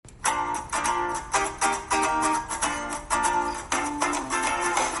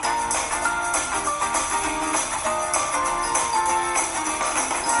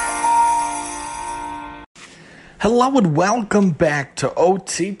Hello and welcome back to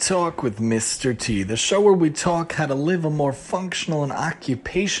OT Talk with Mr. T, the show where we talk how to live a more functional and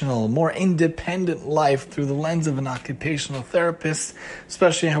occupational, more independent life through the lens of an occupational therapist,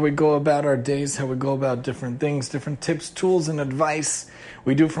 especially how we go about our days, how we go about different things, different tips, tools, and advice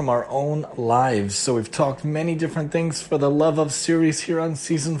we do from our own lives. So we've talked many different things for the Love of series here on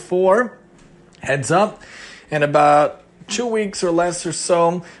Season 4. Heads up, in about 2 weeks or less or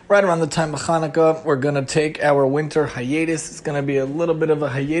so, right around the time of Hanukkah, we're going to take our winter hiatus. It's going to be a little bit of a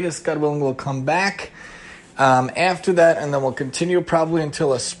hiatus. God willing, we'll come back after that, and then we'll continue probably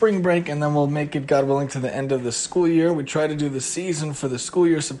until a spring break, and then we'll make it, God willing, to the end of the school year. We try to do the season for the school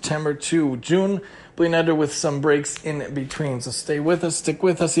year, September to June, Blineder, with some breaks in between. So stay with us, stick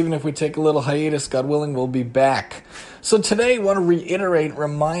with us. Even if we take a little hiatus, God willing, we'll be back. So today I want to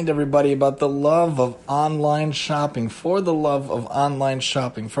remind everybody about the love of online shopping, for the love of online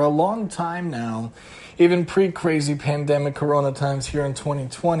shopping. For a long time now, even pre-crazy pandemic corona times here in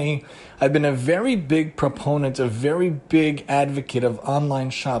 2020, I've been a very big proponent, a very big advocate of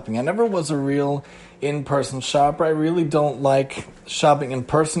online shopping. I never was a real in-person shopper. I really don't like shopping in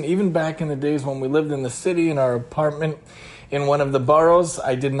person. Even back in the days when we lived in the city in our apartment in one of the boroughs,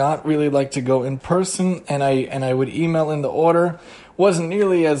 I did not really like to go in person, and I would email in the order. Wasn't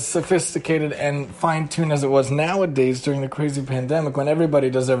nearly as sophisticated and fine-tuned as it was nowadays during the crazy pandemic when everybody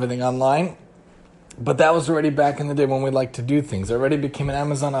does everything online. But that was already back in the day when we liked to do things. I already became an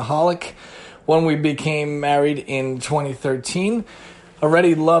Amazonaholic when we became married in 2013.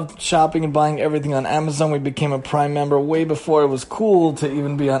 Already loved shopping and buying everything on Amazon. We became a Prime member way before it was cool to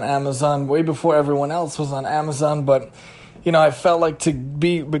even be on Amazon, way before everyone else was on Amazon. But, you know, I felt like to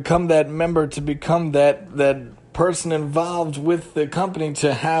become that member, to become that person involved with the company,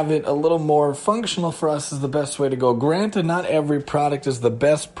 to have it a little more functional for us is the best way to go. Granted, not every product is the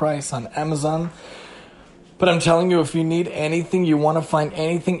best price on Amazon. But I'm telling you, if you need anything, you want to find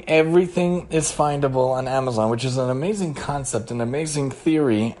anything, everything is findable on Amazon, which is an amazing concept, an amazing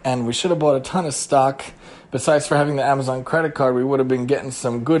theory, and we should have bought a ton of stock. Besides for having the Amazon credit card, we would have been getting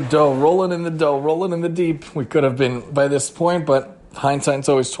some good dough, rolling in the deep. We could have been by this point, but hindsight's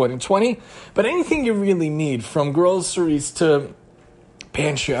always 20/20. But anything you really need, from groceries to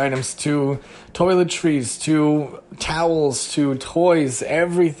pantry items to toiletries to towels to toys,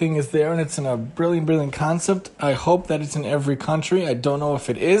 everything is there, and it's in a brilliant concept. I hope that it's in every country. I don't know if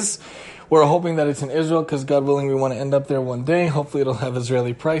it is. We're hoping that it's in Israel because, God willing, we want to end up there one day. Hopefully it'll have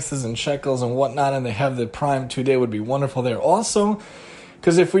Israeli prices and shekels and whatnot, and they have the Prime 2-day would be wonderful there also.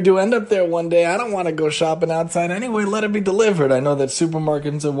 Because if we do end up there one day, I don't want to go shopping outside anyway. Let it be delivered. I know that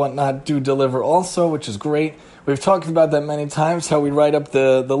supermarkets and whatnot do deliver also, which is great. We've talked about that many times, how we write up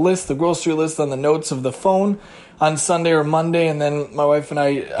the list, the grocery list on the notes of the phone on Sunday or Monday, and then my wife and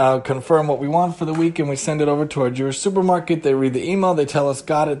I confirm what we want for the week, and we send it over to our Jewish supermarket. They read the email. They tell us,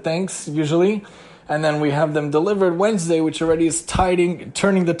 got it, thanks, usually. And then we have them delivered Wednesday, which already is turning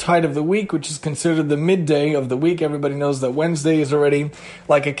the tide of the week, which is considered the midday of the week. Everybody knows that Wednesday is already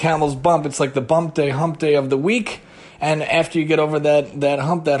like a camel's bump. It's like the hump day of the week. And after you get over that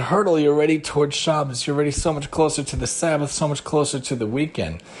hump, that hurdle, you're already towards Shabbos. You're already so much closer to the Sabbath, so much closer to the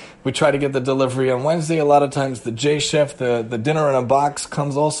weekend. We try to get the delivery on Wednesday. A lot of times the J-Chef, the dinner in a box,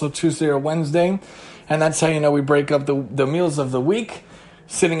 comes also Tuesday or Wednesday. And that's how, you know, we break up the meals of the week.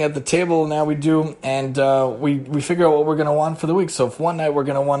 Sitting at the table now we do, and we figure out what we're going to want for the week. So if one night we're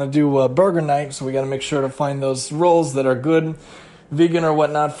going to want to do a burger night, so we got to make sure to find those rolls that are good, vegan or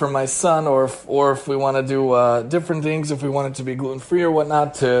whatnot for my son, or if we want to do different things, if we want it to be gluten-free or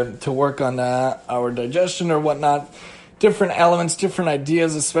whatnot, to work on our digestion or whatnot. Different elements, different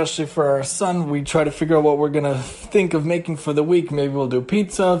ideas, especially for our son. We try to figure out what we're going to think of making for the week. Maybe we'll do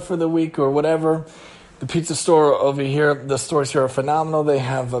pizza for the week or whatever. The pizza store over here, the stores here are phenomenal. They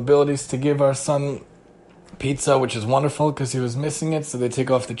have abilities to give our son pizza, which is wonderful because he was missing it. So they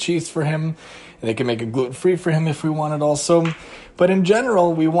take off the cheese for him, and they can make it gluten-free for him if we want it also. But in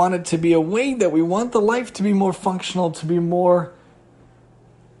general, we want it to be a way that we want the life to be more functional, to be more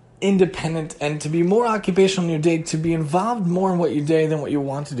independent, and to be more occupational in your day, to be involved more in what you do than what you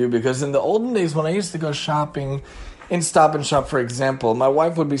want to do. Because in the olden days, when I used to go shopping in Stop and Shop, for example, my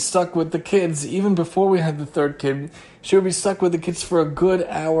wife would be stuck with the kids. Even before we had the third kid, she would be stuck with the kids for a good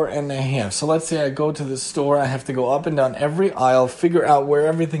hour and a half. So let's say I go to the store, I have to go up and down every aisle, figure out where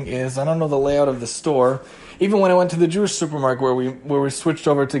everything is. I don't know the layout of the store. Even when I went to the Jewish supermarket where we switched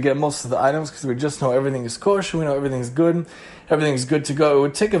over to get most of the items because we just know everything is kosher, we know everything's good, everything's good to go. It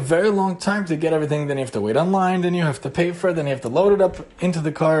would take a very long time to get everything. Then you have to wait online, then you have to pay for it, then you have to load it up into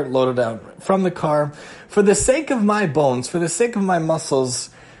the car, load it out from the car. For the sake of my bones, for the sake of my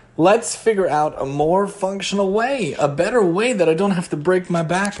muscles, Let's figure out a more functional way, a better way that I don't have to break my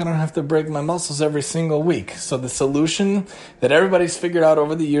back, I don't have to break my muscles every single week. So the solution that everybody's figured out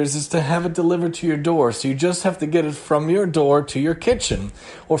over the years is to have it delivered to your door. So you just have to get it from your door to your kitchen,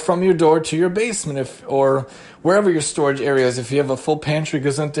 or from your door to your basement, or wherever your storage area is. If you have a full pantry,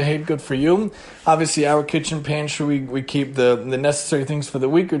 gesundheit, good for you. Obviously, our kitchen pantry, we keep the necessary things for the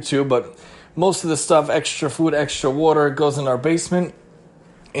week or two, but most of the stuff, extra food, extra water, goes in our basement.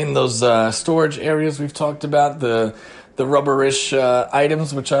 In those storage areas we've talked about, the rubberish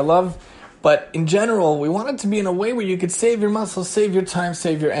items, which I love. But in general, we want it to be in a way where you could save your muscles, save your time,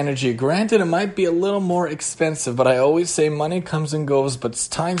 save your energy. Granted, it might be a little more expensive, but I always say money comes and goes, but it's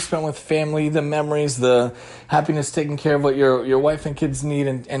time spent with family, the memories, the happiness, taking care of what your wife and kids need,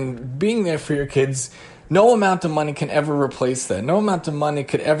 and being there for your kids. No amount of money can ever replace that. No amount of money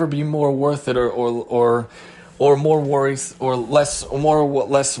could ever be more worth it or more worries, or less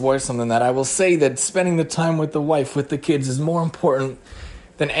worrisome than that. I will say that spending the time with the wife, with the kids, is more important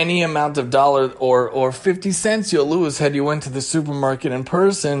than any amount of dollar or 50 cents you'll lose had you went to the supermarket in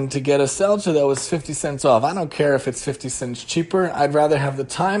person to get a seltzer that was 50 cents off. I don't care if it's 50 cents cheaper. I'd rather have the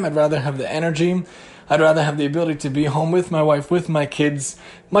time. I'd rather have the energy. I'd rather have the ability to be home with my wife, with my kids,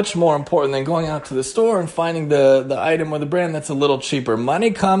 much more important than going out to the store and finding the item or the brand that's a little cheaper.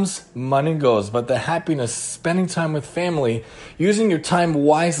 Money comes, money goes, but the happiness, spending time with family, using your time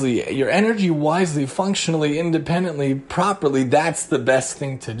wisely, your energy wisely, functionally, independently, properly, that's the best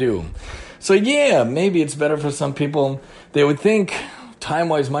thing to do. So yeah, maybe it's better for some people. They would think,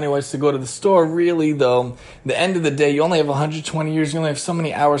 time-wise, money-wise, to go to the store. Really, though, the end of the day, you only have 120 years, you only have so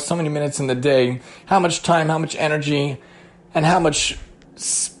many hours, so many minutes in the day. How much time, how much energy, and how much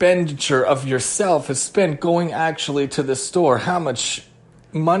expenditure of yourself is spent going actually to the store? How much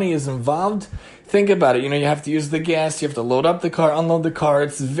money is involved? Think about it. You have to use the gas, you have to load up the car, unload the car.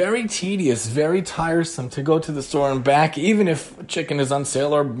 It's very tedious, very tiresome to go to the store and back, even if chicken is on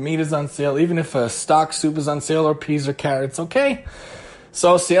sale or meat is on sale, even if a stock soup is on sale or peas or carrots, okay?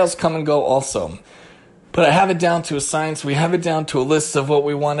 So sales come and go also. But I have it down to a science. We have it down to a list of what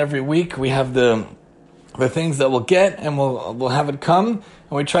we want every week. We have the things that we'll get, and we'll have it come. And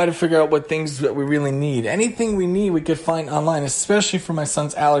we try to figure out what things that we really need. Anything we need, we could find online, especially for my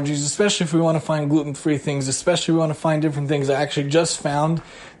son's allergies, especially if we want to find gluten-free things, especially if we want to find different things. I actually just found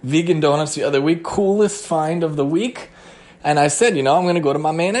vegan donuts the other week. Coolest find of the week. And I said, I'm going to go to my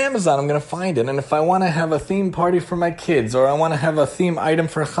main Amazon. I'm going to find it. And if I want to have a theme party for my kids, or I want to have a theme item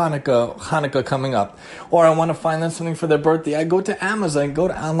for Hanukkah coming up, or I want to find them something for their birthday, I go to Amazon, go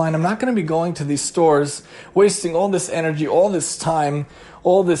to online. I'm not going to be going to these stores, wasting all this energy, all this time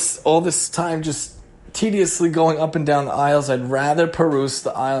just tediously going up and down the aisles. I'd rather peruse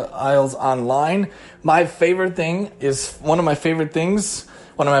the aisles online. My favorite thing is one of my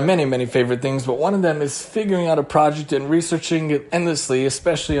many, many favorite things, but one of them is figuring out a project and researching it endlessly,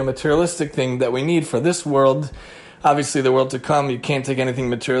 especially a materialistic thing that we need for this world. Obviously, the world to come, you can't take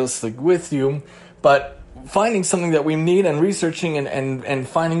anything materialistic with you, but finding something that we need and researching and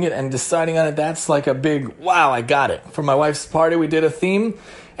finding it and deciding on it, that's like a big, wow, I got it. For my wife's party, we did a theme,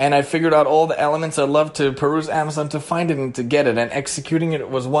 and I figured out all the elements. I'd love to peruse Amazon to find it and to get it, and executing it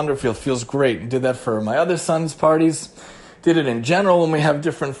was wonderful. It feels great. Did that for my other son's parties. Did it in general when we have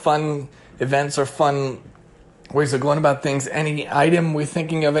different fun events or fun ways of going about things. Any item we're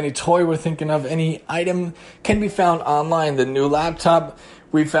thinking of, any toy we're thinking of, any item can be found online. The new laptop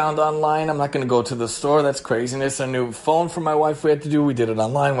we found online. I'm not going to go to the store. That's craziness. A new phone for my wife we had to do. We did it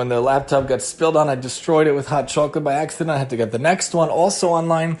online. When the laptop got spilled on, I destroyed it with hot chocolate by accident. I had to get the next one, also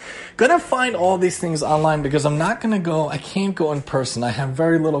online. Gonna find all these things online because I can't go in person. I have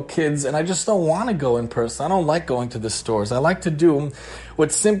very little kids and I just don't want to go in person. I don't like going to the stores. I like to do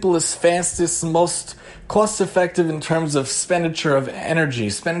what's simplest, fastest, most cost-effective in terms of expenditure of energy,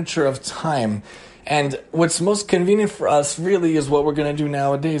 expenditure of time. And what's most convenient for us really is what we're going to do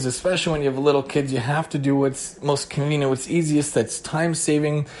nowadays, especially when you have little kids. You have to do what's most convenient, what's easiest, that's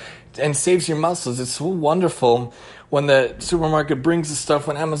time-saving and saves your muscles. It's so wonderful when the supermarket brings the stuff,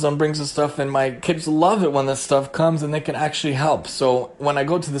 when Amazon brings the stuff, and my kids love it when the stuff comes and they can actually help. So when I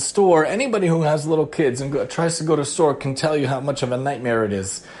go to the store, anybody who has little kids and tries to go to a store can tell you how much of a nightmare it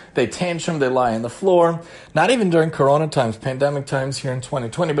is. They tantrum, they lie on the floor, not even during Corona times, pandemic times here in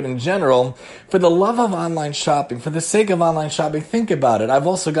 2020, but in general, for the love of online shopping, for the sake of online shopping, think about it. I've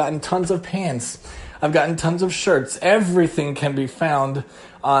also gotten tons of pants. I've gotten tons of shirts. Everything can be found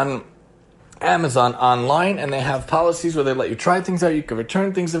on Amazon online, and they have policies where they let you try things out. You can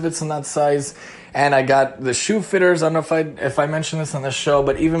return things if it's in that size. And I got the shoe fitters. I don't know if I mentioned this on the show,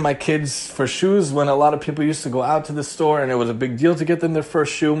 but even my kids for shoes, when a lot of people used to go out to the store and it was a big deal to get them their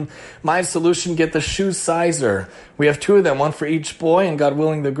first shoe, my solution, get the shoe sizer. We have 2 of them, one for each boy, and God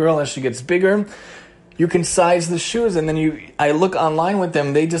willing, the girl, as she gets bigger, you can size the shoes, and then I look online with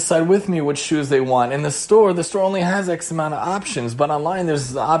them. They decide with me which shoes they want. In the store only has X amount of options, but online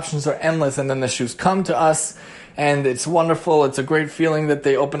the options are endless, and then the shoes come to us, and it's wonderful. It's a great feeling that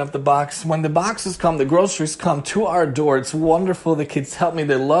they open up the box. When the boxes come, the groceries come to our door. It's wonderful. The kids help me.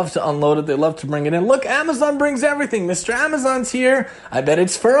 They love to unload it. They love to bring it in. Look, Amazon brings everything. Mr. Amazon's here. I bet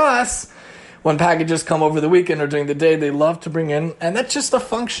it's for us. When packages come over the weekend or during the day, they love to bring in. And that's just a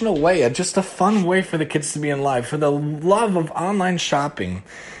functional way, just a fun way for the kids to be in life. For the love of online shopping.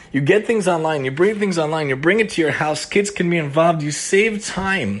 You get things online, you bring things online, you bring it to your house, kids can be involved, you save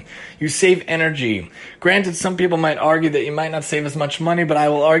time, you save energy. Granted, some people might argue that you might not save as much money, but I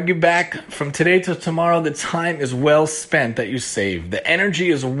will argue back, from today to tomorrow, the time is well spent that you save. The energy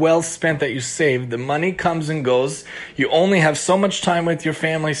is well spent that you save. The money comes and goes. You only have so much time with your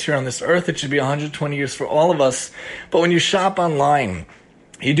families here on this earth. It should be 120 years for all of us. But when you shop online,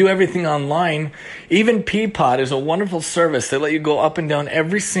 you do everything online. Even Peapod is a wonderful service. They let you go up and down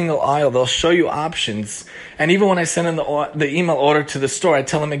every single aisle. They'll show you options. And even when I send in the email order to the store, I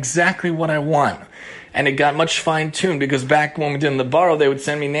tell them exactly what I want. And it got much fine-tuned, because back when we did in the Borrow, they would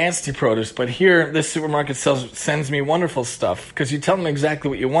send me nasty produce. But here, this supermarket sends me wonderful stuff, because you tell them exactly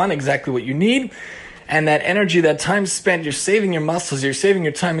what you want, exactly what you need. And that energy, that time spent, you're saving your muscles, you're saving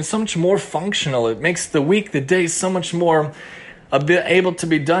your time. It's so much more functional. It makes the week, the day, so much more able to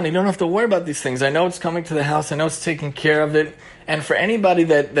be done. You don't have to worry about these things. I know it's coming to the house. I know it's taking care of it. And for anybody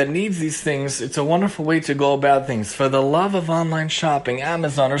that needs these things, it's a wonderful way to go about things. For the love of online shopping,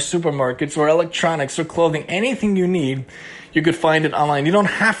 Amazon or supermarkets or electronics or clothing, anything you need, you could find it online. You don't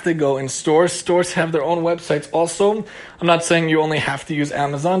have to go in stores. Stores have their own websites also. I'm not saying you only have to use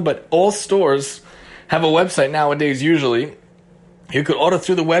Amazon, but all stores have a website nowadays usually. You could order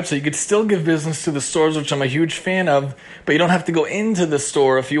through the website. You could still give business to the stores, which I'm a huge fan of, but you don't have to go into the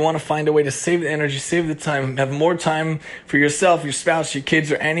store if you want to find a way to save the energy, save the time, have more time for yourself, your spouse, your kids,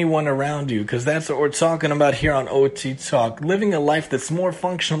 or anyone around you, because that's what we're talking about here on OT Talk. Living a life that's more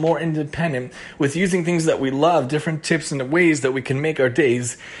functional, more independent, with using things that we love, different tips and ways that we can make our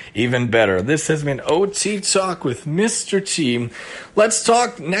days even better. This has been OT Talk with Mr. T. Let's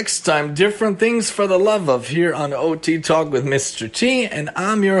talk next time different things for the love of here on OT Talk with Mr. T. And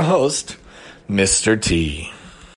I'm your host, Mr. T.